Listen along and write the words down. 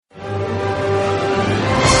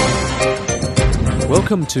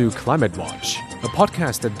Welcome to Climate Watch, a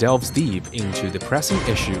podcast that delves deep into the pressing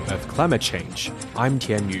issue of climate change. I'm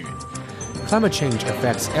Tian Yu. Climate change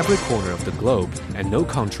affects every corner of the globe, and no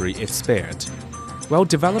country is spared. While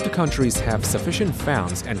developed countries have sufficient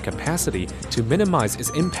funds and capacity to minimize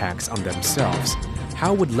its impacts on themselves,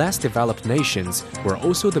 how would less developed nations, who are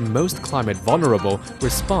also the most climate vulnerable,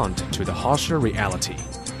 respond to the harsher reality?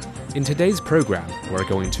 In today's program, we're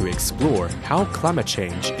going to explore how climate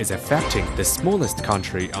change is affecting the smallest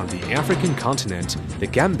country on the African continent, the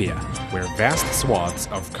Gambia, where vast swaths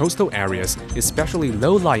of coastal areas, especially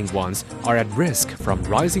low-lying ones, are at risk from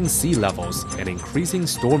rising sea levels and increasing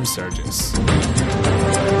storm surges.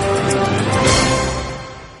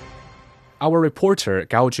 Our reporter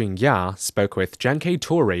Gao Junya spoke with Janke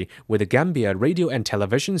Toure with the Gambia Radio and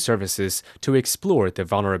Television Services to explore the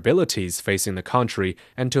vulnerabilities facing the country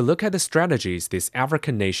and to look at the strategies this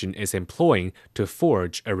African nation is employing to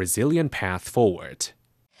forge a resilient path forward.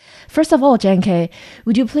 First of all, Janke,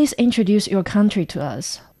 would you please introduce your country to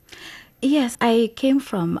us? Yes, I came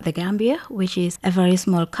from the Gambia, which is a very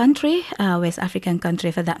small country, West African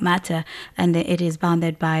country for that matter, and it is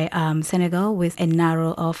bounded by Senegal with a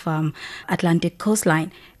narrow of Atlantic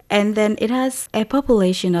coastline. And then it has a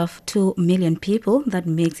population of 2 million people. That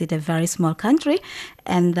makes it a very small country.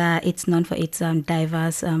 And it's known for its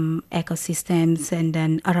diverse ecosystems and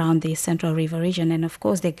then around the Central River region. And of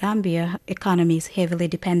course, the Gambia economy is heavily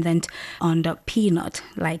dependent on the peanut,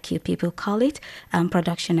 like you people call it,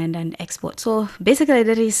 production and then export. So basically,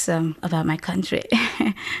 that is about my country.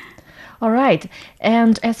 All right.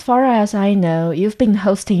 And as far as I know, you've been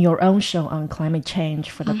hosting your own show on climate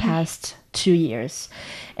change for the past 2 years.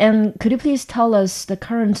 And could you please tell us the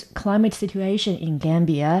current climate situation in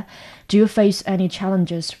Gambia? Do you face any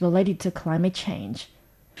challenges related to climate change?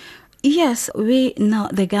 Yes, we know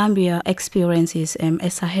the Gambia experiences a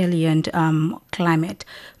Sahelian climate,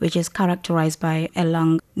 which is characterized by a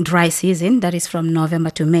long dry season, that is from November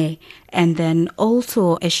to May, and then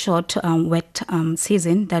also a short wet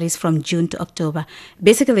season, that is from June to October.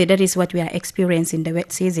 Basically, that is what we are experiencing, the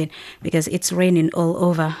wet season, because it's raining all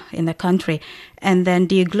over in the country. And then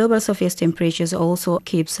the global surface temperatures also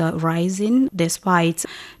keeps rising despite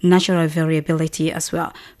natural variability as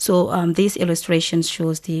well. So this illustration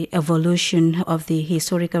shows the evolution of the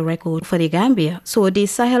historical record for the Gambia. So the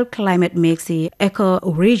Sahel climate makes the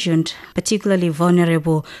eco-region particularly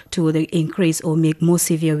vulnerable to the increase or make more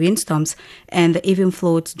severe windstorms and even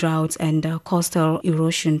floods, droughts, and coastal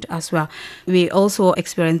erosion as well. We also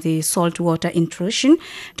experience the saltwater intrusion.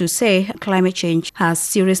 To say climate change has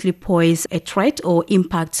seriously posed a threat or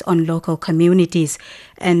impacts on local communities.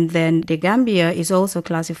 And then the Gambia is also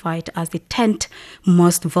classified as the 10th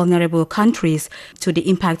most vulnerable countries to the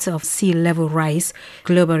impacts of sea level rise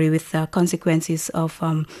globally, with consequences of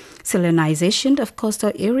salinization of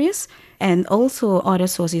coastal areas and also other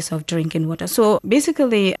sources of drinking water. So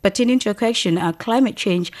basically, pertaining to your question, climate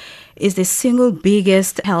change is the single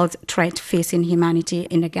biggest health threat facing humanity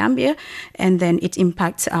in the Gambia. And then its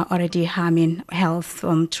impacts are already harming health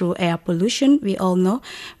through air pollution. We all know.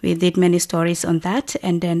 We did many stories on that.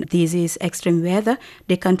 And then disease, extreme weather.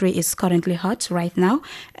 The country is currently hot right now.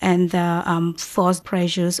 And forced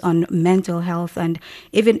pressures on mental health and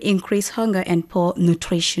even increased hunger and poor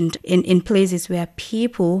nutrition in places where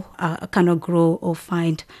people cannot grow or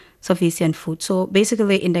find sufficient food. So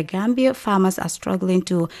basically in the Gambia, farmers are struggling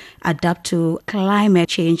to adapt to climate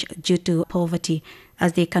change due to poverty,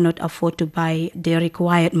 as they cannot afford to buy the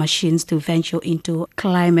required machines to venture into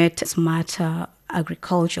climate smart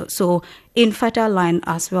agriculture. So in fertile land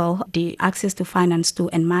as well, the access to finance to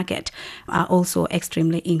and market are also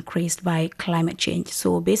extremely increased by climate change.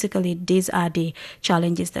 So basically these are the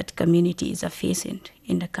challenges that communities are facing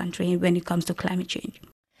in the country when it comes to climate change.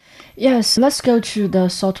 Yes, let's go to the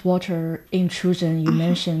saltwater intrusion you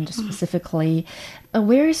mentioned specifically.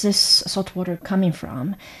 Where is this saltwater coming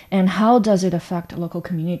from, and how does it affect local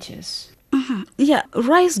communities? Yeah,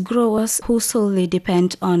 rice growers who solely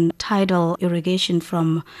depend on tidal irrigation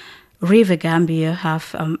from River Gambia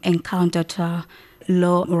have encountered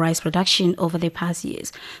low rice production over the past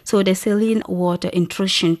years. So the saline water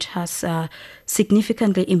intrusion has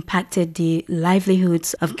significantly impacted the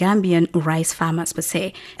livelihoods of Gambian rice farmers per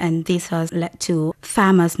se. And this has led to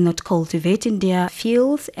farmers not cultivating their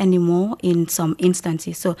fields anymore in some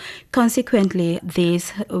instances. So consequently,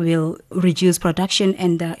 this will reduce production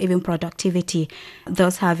and even productivity,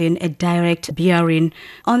 thus having a direct bearing.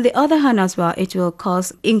 On the other hand as well, it will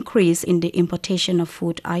cause increase in the importation of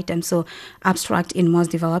food items, so abstract in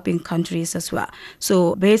most developing countries as well.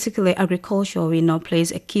 So basically, agriculture will now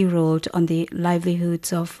plays a key role on the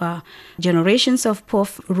livelihoods of generations of poor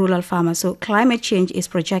rural farmers. So climate change is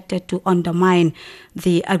projected to undermine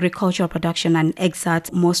the agricultural production and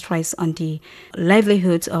exert more stress on the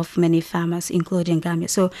livelihoods of many farmers, including Gambia.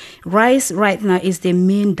 So rice right now is the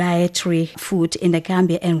main dietary food in the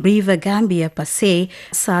Gambia, and River Gambia per se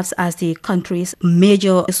serves as the country's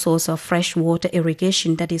major source of fresh water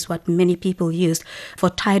irrigation. That is what many people use for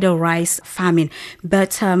tidal rice farming.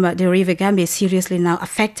 But the River Gambia is seriously now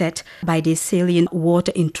affected by the saline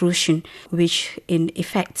water intrusion, which in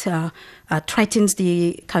effect threatens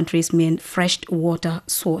the country's main fresh water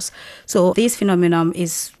source. So this phenomenon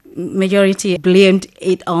is majority blamed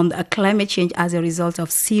it on climate change as a result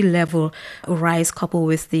of sea level rise, coupled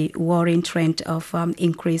with the worrying trend of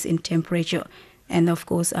increase in temperature and, of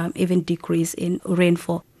course, even decrease in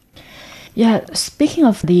rainfall. Yeah, speaking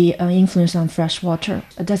of the influence on fresh water,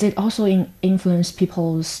 does it also influence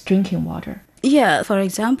people's drinking water? Yeah, for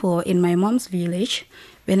example, in my mom's village,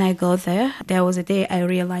 when I go there, there was a day I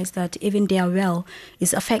realized that even their well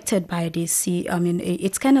is affected by the sea. I mean,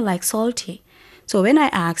 it's kind of like salty. So when I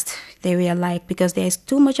asked, they were like, because there's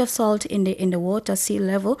too much of salt in the water, sea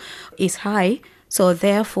level is high, so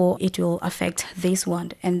therefore it will affect this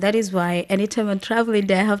one. And that is why anytime I'm traveling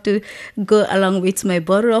there, I have to go along with my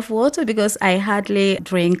bottle of water, because I hardly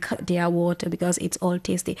drink their water because it's all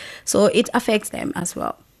tasty. So it affects them as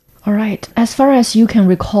well. All right. As far as you can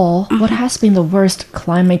recall, what has been the worst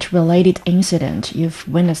climate-related incident you've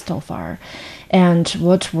witnessed so far, and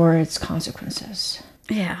what were its consequences?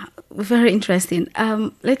 Yeah, very interesting.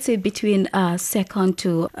 Let's say between 2nd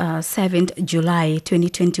to 7th July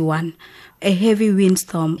 2021, a heavy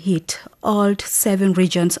windstorm hit all 7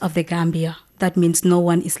 regions of the Gambia. That means no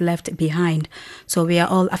one is left behind. So we are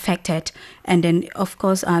all affected. And then, of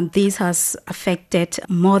course, this has affected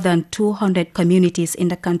more than 200 communities in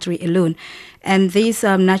the country alone. And this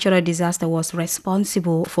natural disaster was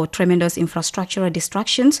responsible for tremendous infrastructural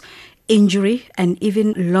destructions, injury, and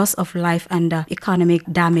even loss of life and economic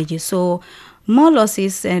damages. So more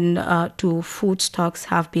losses and to food stocks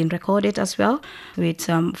have been recorded as well, with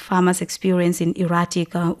farmers experiencing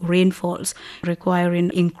erratic rainfalls,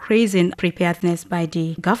 requiring increasing preparedness by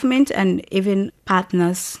the government and even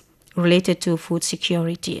partners related to food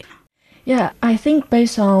security. Yeah, I think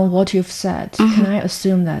based on what you've said, can I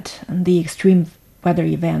assume that the extreme weather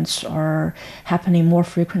events are happening more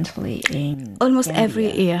frequently in almost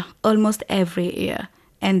Gambia? almost every year.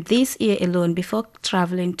 And this year alone, before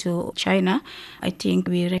traveling to China, I think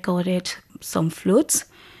we recorded some floods.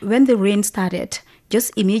 When the rain started,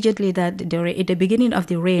 just immediately at the beginning of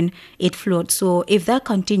the rain, it flowed. So if that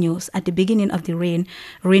continues at the beginning of the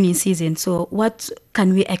rainy season, so what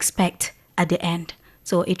can we expect at the end?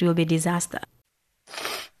 So it will be disaster.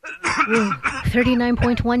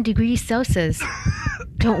 39.1 degrees Celsius.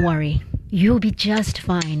 Don't worry, you'll be just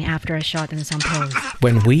fine after a shot and some pills.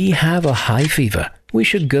 When we have a high fever, we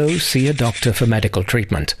should go see a doctor for medical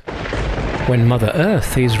treatment. When Mother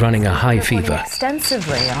Earth is running a high fever,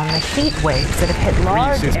 extensively on the heat waves that have hit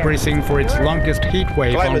large Greece is bracing for its longest heat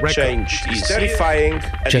wave on Climate record. change is terrifying.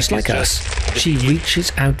 and just it like is us, just the she beginning.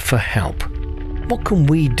 reaches out for help. What can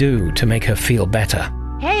we do to make her feel better?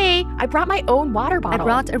 Hey, I brought my own water I bottle.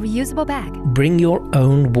 brought a reusable bag. Bring your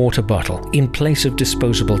own water bottle in place of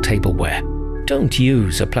disposable tableware. Don't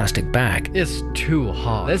use a plastic bag. It's too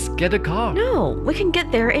hot. Let's get a car. No, we can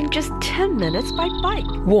get there in just 10 minutes by bike.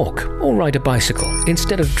 Walk or ride a bicycle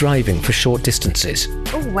instead of driving for short distances.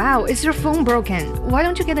 Oh wow, is your phone broken? Why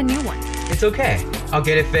don't you get a new one? It's okay. I'll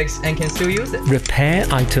get it fixed and can still use it. Repair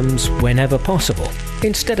items whenever possible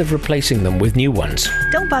instead of replacing them with new ones.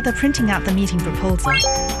 Don't bother printing out the meeting proposal.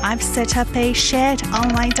 I've set up a shared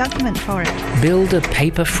online document for it. Build a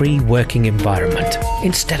paper-free working environment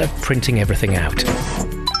instead of printing everything out. The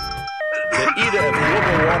era of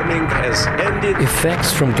global warming has ended.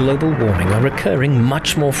 Effects from global warming are occurring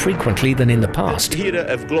much more frequently than in the past. The era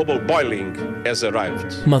of global boiling has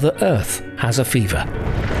arrived. Mother Earth has a fever,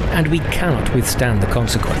 and we cannot withstand the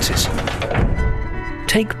consequences.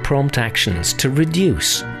 Take prompt actions to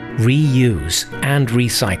reduce, reuse, and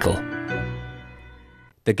recycle.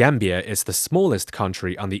 The Gambia is the smallest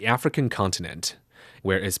country on the African continent,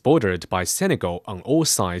 where it's bordered by Senegal on all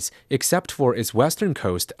sides except for its western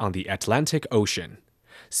coast on the Atlantic Ocean.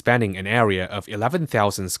 Spanning an area of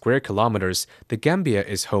 11,000 square kilometers, the Gambia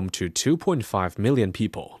is home to 2.5 million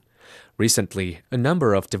people. Recently, a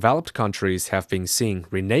number of developed countries have been seen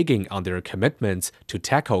reneging on their commitments to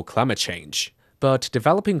tackle climate change. But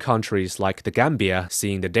developing countries like the Gambia,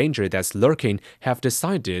 seeing the danger that's lurking, have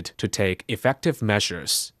decided to take effective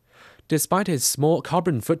measures. Despite its small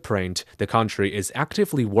carbon footprint, the country is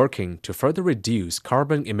actively working to further reduce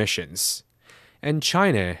carbon emissions. and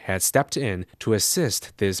China has stepped in to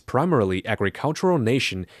assist this primarily agricultural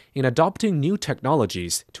nation in adopting new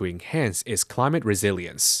technologies to enhance its climate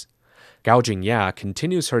resilience. Gao Jingya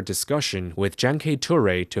continues her discussion with Janke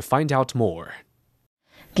Toure to find out more.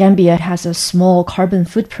 Gambia has a small carbon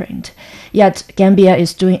footprint, yet Gambia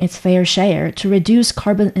is doing its fair share to reduce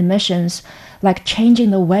carbon emissions, like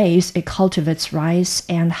changing the ways it cultivates rice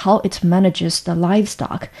and how it manages the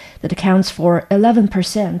livestock that accounts for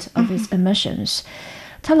 11% of its emissions.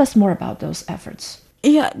 Tell us more about those efforts.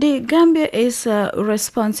 Yeah, the Gambia is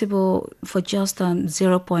responsible for just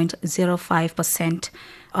 0.05%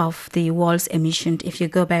 of the world's emission if you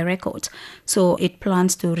go by record. So it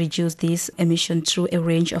plans to reduce these emissions through a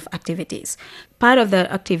range of activities. Part of the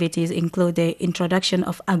activities include the introduction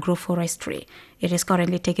of agroforestry. It is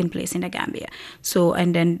currently taking place in the Gambia. So,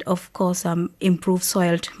 and then of course, improved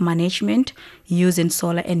soil management, using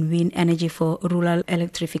solar and wind energy for rural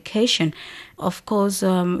electrification. Of course,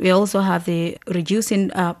 we also have the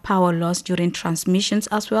reducing power loss during transmissions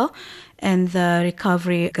as well, and the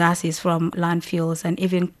recovery gases from landfills and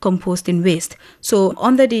even composting waste. So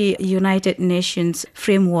under the United Nations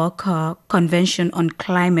Framework Convention on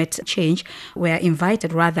Climate Change, we are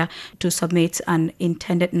invited to submit an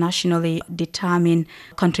intended nationally determined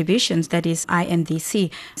contributions, that is INDC,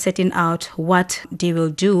 setting out what they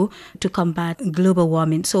will do to combat global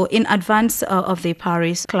warming. So in advance of the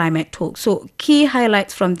Paris climate talk. So key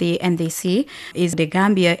highlights from the NDC is the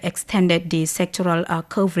Gambia extended the sectoral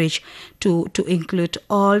coverage to include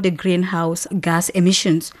all the greenhouse gas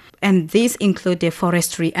emissions. And these include the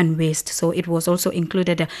forestry and waste. So it was also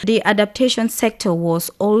included. The adaptation sector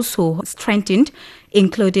was also strengthened,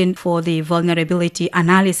 including for the vulnerability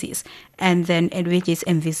analysis, and then which is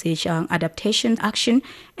envisage adaptation action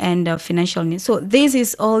and financial needs. So this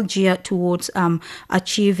is all geared towards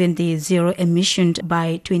achieving the zero emission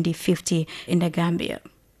by 2050 in the Gambia.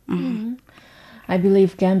 Mm-hmm. I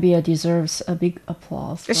believe Gambia deserves a big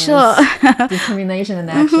applause for sure. its determination and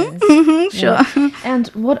actions. Sure. Yeah. And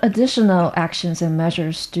what additional actions and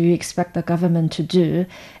measures do you expect the government to do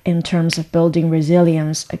in terms of building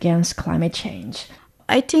resilience against climate change?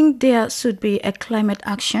 I think there should be a climate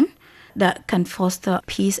action that can foster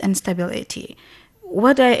peace and stability.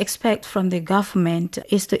 What I expect from the government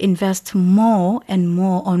is to invest more and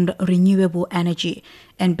more on renewable energy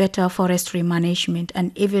and better forestry management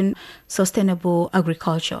and even sustainable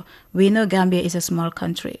agriculture. We know Gambia is a small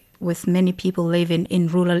country with many people living in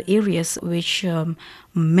rural areas, which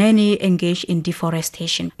many engage in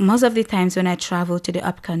deforestation. Most of the times when I travel to the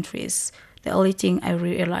up countries, the only thing I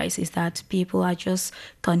realize is that people are just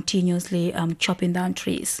continuously chopping down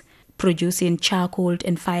trees, producing charcoal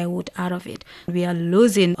and firewood out of it. We are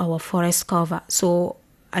losing our forest cover. So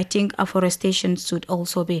I think afforestation should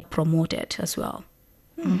also be promoted as well.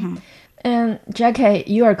 Mm-hmm. And Jackie,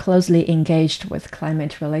 you are closely engaged with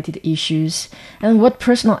climate-related issues. And what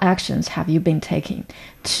personal actions have you been taking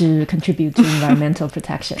to contribute to environmental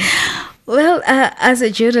protection? Well, as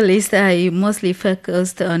a journalist, I mostly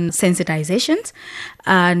focused on sensitizations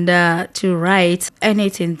and to write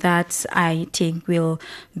anything that I think will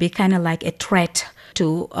be kind of like a threat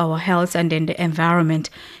to our health and then the environment,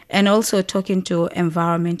 and also talking to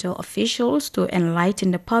environmental officials to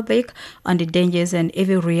enlighten the public on the dangers and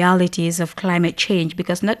even realities of climate change,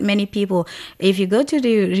 because not many people, if you go to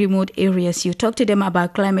the remote areas, you talk to them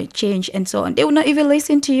about climate change and so on, they will not even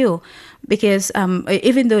listen to you, because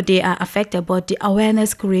even though they are affected, but the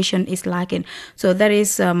awareness creation is lacking. So that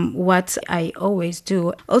is what I always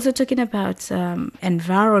do. Also talking about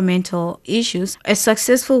environmental issues, a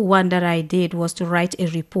successful one that I did was to write a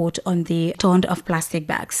report on the ton of plastic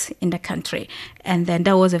bags in the country. And then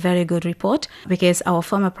that was a very good report, because our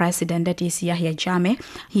former president, that is Yahya Jammeh,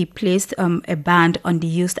 he placed a ban on the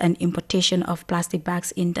use and importation of plastic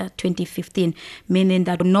bags in the 2015, meaning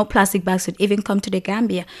that no plastic bags should even come to the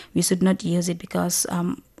Gambia. We should not use it because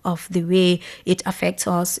of the way it affects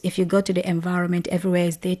us. If you go to the environment, everywhere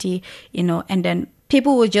is dirty, and then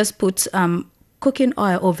people will just put cooking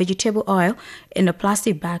oil or vegetable oil in a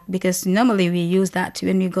plastic bag, because normally we use that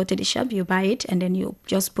when you go to the shop, you buy it and then you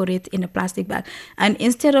just put it in a plastic bag. And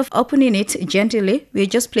instead of opening it gently, we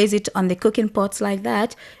just place it on the cooking pots like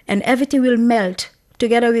that, and everything will melt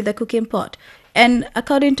together with the cooking pot. And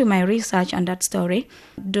according to my research on that story,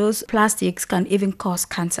 those plastics can even cause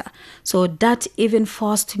cancer. So that even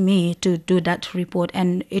forced me to do that report,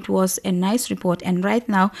 and it was a nice report. And right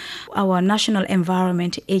now, our National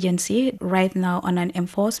Environment Agency right now on an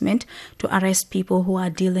enforcement to arrest people who are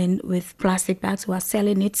dealing with plastic bags, who are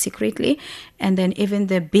selling it secretly, and then even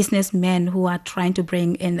the businessmen who are trying to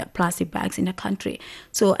bring in the plastic bags in the country.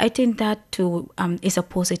 So I think that too is a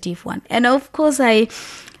positive one. And of course,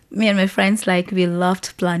 me and my friends, we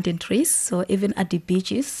loved planting trees. So even at the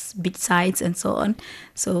beaches, beach sides and so on.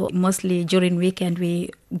 So mostly during weekend, we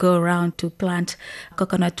go around to plant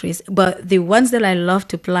coconut trees. But the ones that I love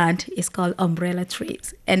to plant is called umbrella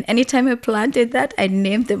trees. And anytime I planted that, I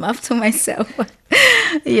named them after myself.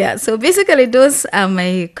 Yeah, so basically those are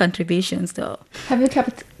my contributions though. Have you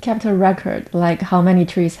kept a record, like how many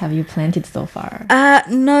trees have you planted so far?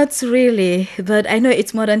 Not really, but I know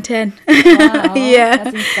it's more than 10. Wow, yeah,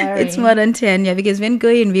 that's inspiring. It's more than 10, yeah, because when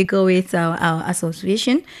going, we go with our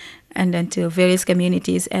association and then to various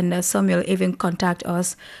communities, and some will even contact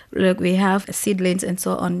us. Look, we have seedlings and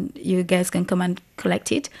so on. You guys can come and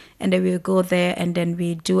collect it, and then we'll go there, and then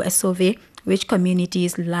we do a survey which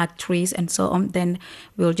communities lack trees and so on. Then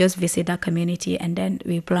we'll just visit that community, and then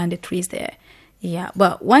we plant the trees there. Yeah,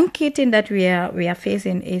 but one key thing that we are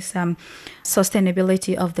facing is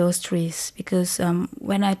sustainability of those trees, because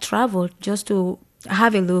when I travel just to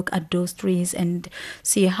have a look at those trees and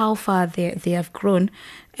see how far they have grown,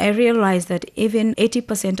 I realized that even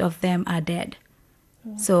 80% of them are dead.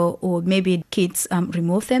 So, or maybe kids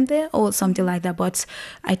remove them there or something like that. But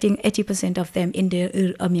I think 80% of them in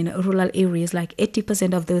the rural areas, like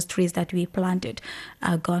 80% of those trees that we planted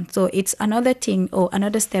are gone. So it's another thing or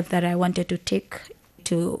another step that I wanted to take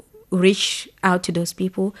to reach out to those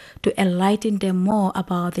people, to enlighten them more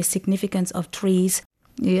about the significance of trees.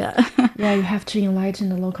 Yeah. Yeah, you have to enlighten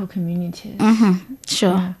the local communities. Mm-hmm. Sure.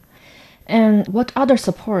 Yeah. And what other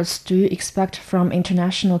supports do you expect from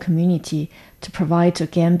international community to provide to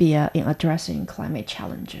Gambia in addressing climate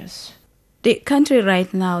challenges? The country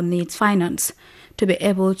right now needs finance to be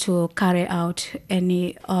able to carry out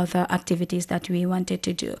any other activities that we wanted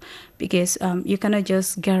to do, because you cannot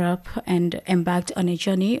just get up and embark on a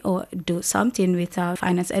journey or do something without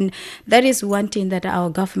finance. And that is one thing that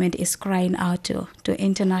our government is crying out to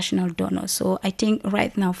international donors. So I think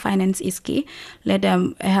right now finance is key. Let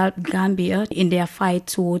them help Gambia in their fight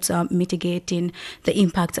towards mitigating the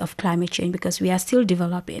impact of climate change, because we are still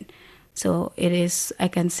developing. So it is, I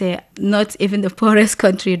can say, not even the poorest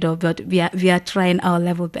country though, but we are trying our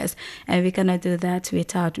level best, and we cannot do that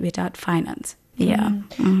without finance. Yeah.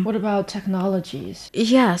 What about technologies?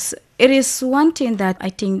 Yes, it is one thing that I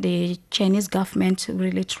think the Chinese government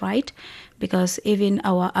really tried, because even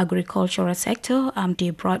our agricultural sector, they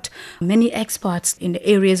brought many experts in the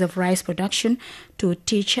areas of rice production to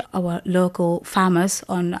teach our local farmers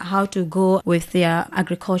on how to go with their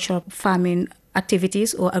agricultural farming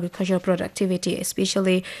activities or agricultural productivity,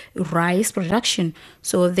 especially rice production.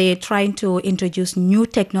 So they're trying to introduce new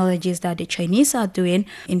technologies that the Chinese are doing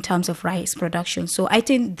in terms of rice production. So I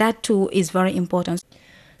think that too is very important.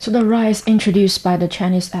 So the rice introduced by the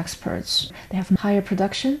Chinese experts, they have higher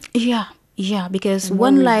production? Yeah, because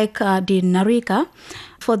one like the Narika,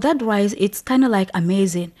 for that rice, it's kind of like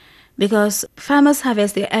amazing, because farmers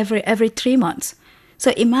harvest it every 3 months.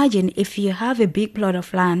 So imagine if you have a big plot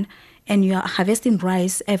of land and you are harvesting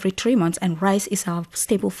rice every 3 months, and rice is our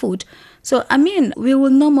staple food. So, we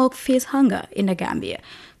will no more face hunger in the Gambia.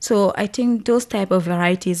 So I think those type of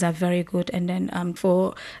varieties are very good. And then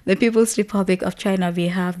for the People's Republic of China, we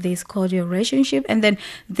have this cordial relationship, and then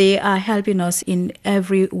they are helping us in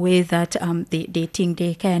every way that they think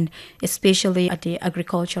they can, especially at the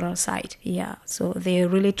agricultural side. Yeah, so they're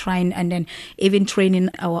really trying, and then even training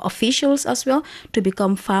our officials as well to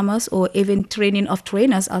become farmers, or even training of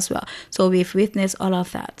trainers as well. So we've witnessed all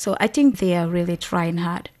of that. So I think they are really trying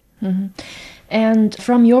hard. Mm-hmm. And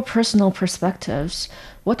from your personal perspectives,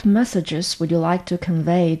 what messages would you like to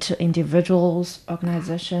convey to individuals,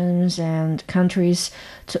 organizations, and countries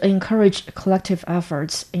to encourage collective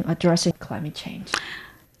efforts in addressing climate change?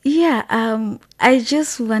 Yeah, I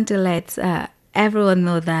just want to let everyone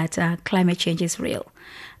know that climate change is real.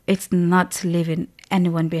 It's not leaving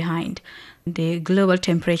anyone behind. The global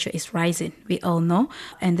temperature is rising, we all know,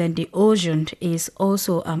 and then the ocean is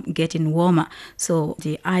also getting warmer. So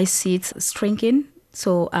the ice sheets shrinking,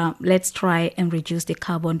 So let's try and reduce the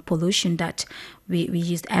carbon pollution that we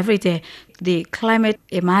use every day. The climate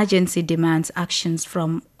emergency demands actions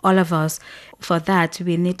from all of us. For that,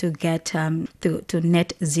 we need to get to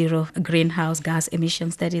net zero greenhouse gas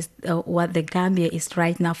emissions. That is what the Gambia is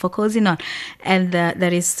right now focusing on. And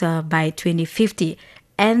that is by 2050.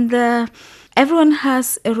 And everyone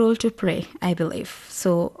has a role to play, I believe.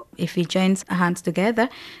 So if we join hands together,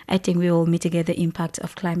 I think we will mitigate the impact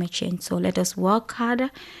of climate change. So let us work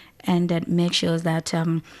harder and then make sure that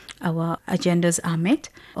our agendas are met,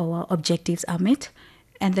 our objectives are met.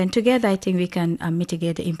 And then together, I think we can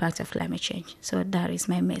mitigate the impact of climate change. So that is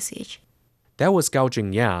my message. That was Gao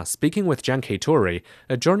Jingya speaking with Jan Tori,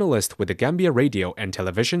 a journalist with the Gambia Radio and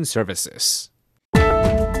Television Services.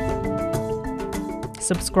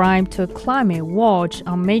 Subscribe to Climate Watch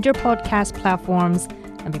on major podcast platforms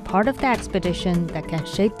and be part of the expedition that can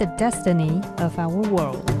shape the destiny of our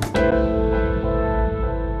world.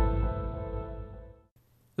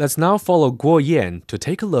 Let's now follow Guo Yan to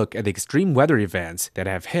take a look at the extreme weather events that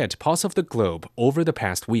have hit parts of the globe over the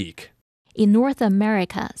past week. In North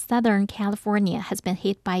America, Southern California has been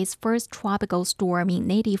hit by its first tropical storm in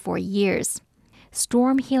 84 years.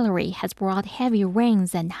 Storm Hilary has brought heavy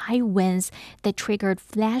rains and high winds that triggered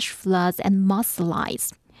flash floods and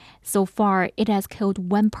mudslides. So far, it has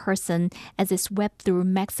killed one person as it swept through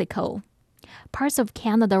Mexico. Parts of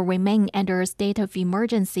Canada remain under a state of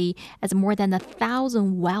emergency as more than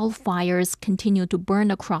 1,000 wildfires continue to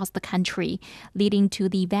burn across the country, leading to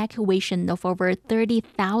the evacuation of over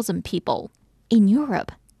 30,000 people. In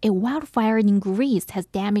Europe, a wildfire in Greece has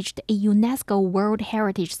damaged a UNESCO World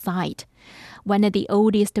Heritage Site. One of the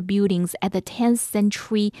oldest buildings at the 10th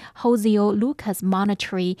century Hoseo Lucas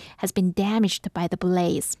Monastery has been damaged by the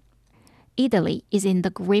blaze. Italy is in the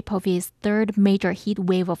grip of its third major heat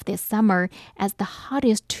wave of this summer as the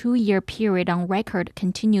hottest 2-year period on record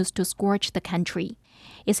continues to scorch the country.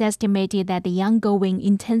 It's estimated that the ongoing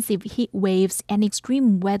intensive heat waves and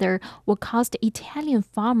extreme weather will cost Italian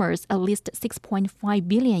farmers at least $6.5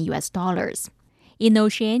 billion. In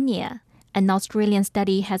Oceania, an Australian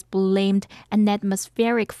study has blamed an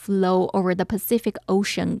atmospheric flow over the Pacific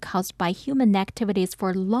Ocean caused by human activities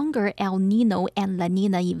for longer El Nino and La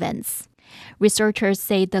Nina events. Researchers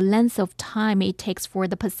say the length of time it takes for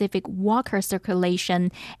the Pacific water circulation,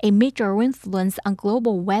 a major influence on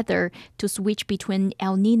global weather, to switch between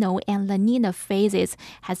El Nino and La Nina phases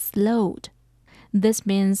has slowed. This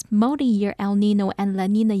means multi-year El Nino and La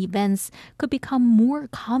Nina events could become more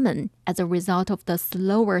common as a result of the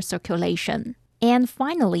slower circulation. And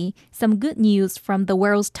finally, some good news from the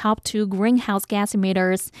world's top 2 greenhouse gas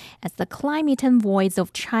emitters, as the climate envoys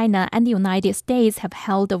of China and the United States have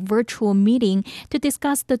held a virtual meeting to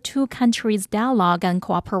discuss the two countries' dialogue and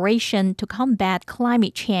cooperation to combat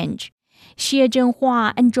climate change. Xie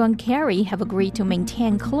Zhenhua and John Kerry have agreed to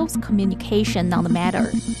maintain close communication on the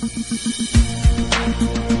matter.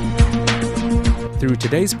 Through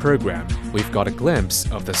today's program, we've got a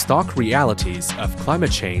glimpse of the stark realities of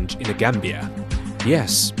climate change in the Gambia.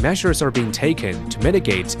 Yes, measures are being taken to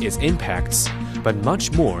mitigate its impacts, but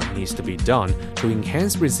much more needs to be done to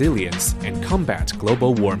enhance resilience and combat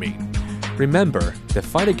global warming. Remember, the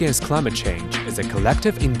fight against climate change is a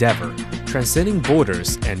collective endeavor, transcending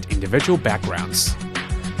borders and individual backgrounds.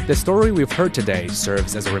 The story we've heard today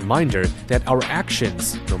serves as a reminder that our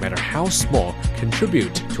actions, no matter how small,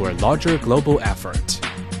 contribute to a larger global effort.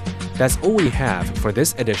 That's all we have for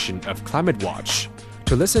this edition of Climate Watch.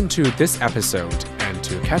 To listen to this episode and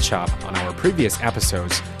to catch up on our previous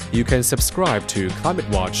episodes, you can subscribe to Climate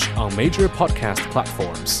Watch on major podcast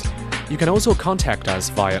platforms. You can also contact us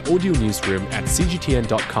via audio newsroom at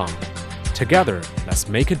cgtn.com. Together, let's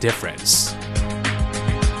make a difference.